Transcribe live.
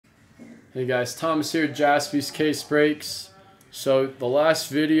Hey guys, Thomas here, Jaspy's Case Breaks. So the last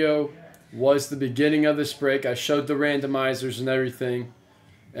video was the beginning of this break. I showed the randomizers and everything,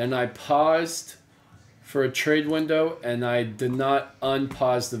 and I paused for a trade window, and I did not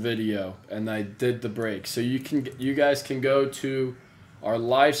unpause the video, and I did the break. So you guys can go to our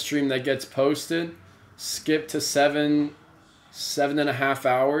live stream that gets posted, skip to 7.5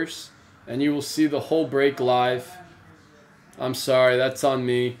 hours, and you will see the whole break live. I'm sorry, that's on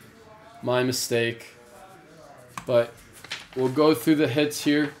me. My mistake. But we'll go through the hits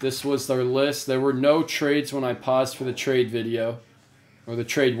here. This was our list. There were no trades when I paused for the trade video. Or the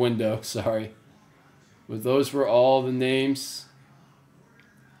trade window, sorry. But those were all the names.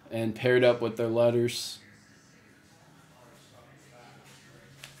 And paired up with their letters.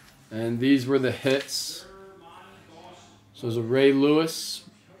 And these were the hits. So it was a Ray Lewis.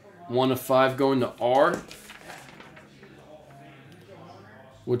 1 of 5 going to R,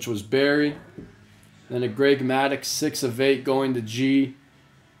 which was Barry. Then a Greg Maddux, 6 of 8 going to G,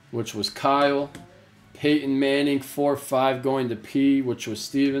 which was Kyle. Peyton Manning, 4 of 5 going to P, which was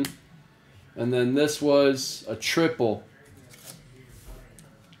Steven. And then this was a triple.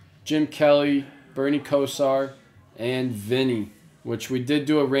 Jim Kelly, Bernie Kosar, and Vinny, which we did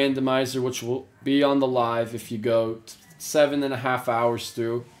do a randomizer, which will be on the live if you go 7.5 hours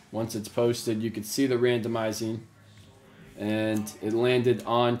through. Once it's posted, you can see the randomizing. And it landed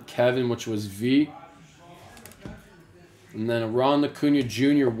on Kevin, which was V. And then a Ron Acuna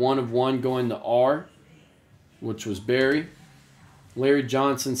Jr., 1 of 1 going to R, which was Barry. Larry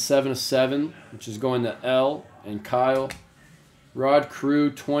Johnson, 7 of 7, which is going to L and Kyle. Rod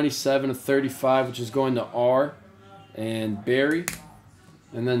Carew, 27 of 35, which is going to R and Barry.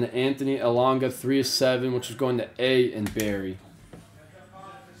 And then the Anthony Alonga, 3 of 7, which is going to A and Barry.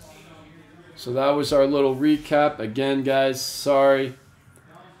 So that was our little recap. Again, guys, sorry.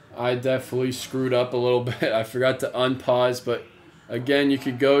 I definitely screwed up a little bit. I forgot to unpause. But again, you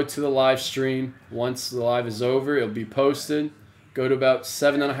could go to the live stream. Once the live is over, it'll be posted. Go to about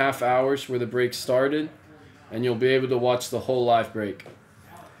 7.5 hours where the break started, and you'll be able to watch the whole live break.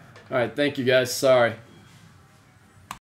 All right, thank you, guys. Sorry.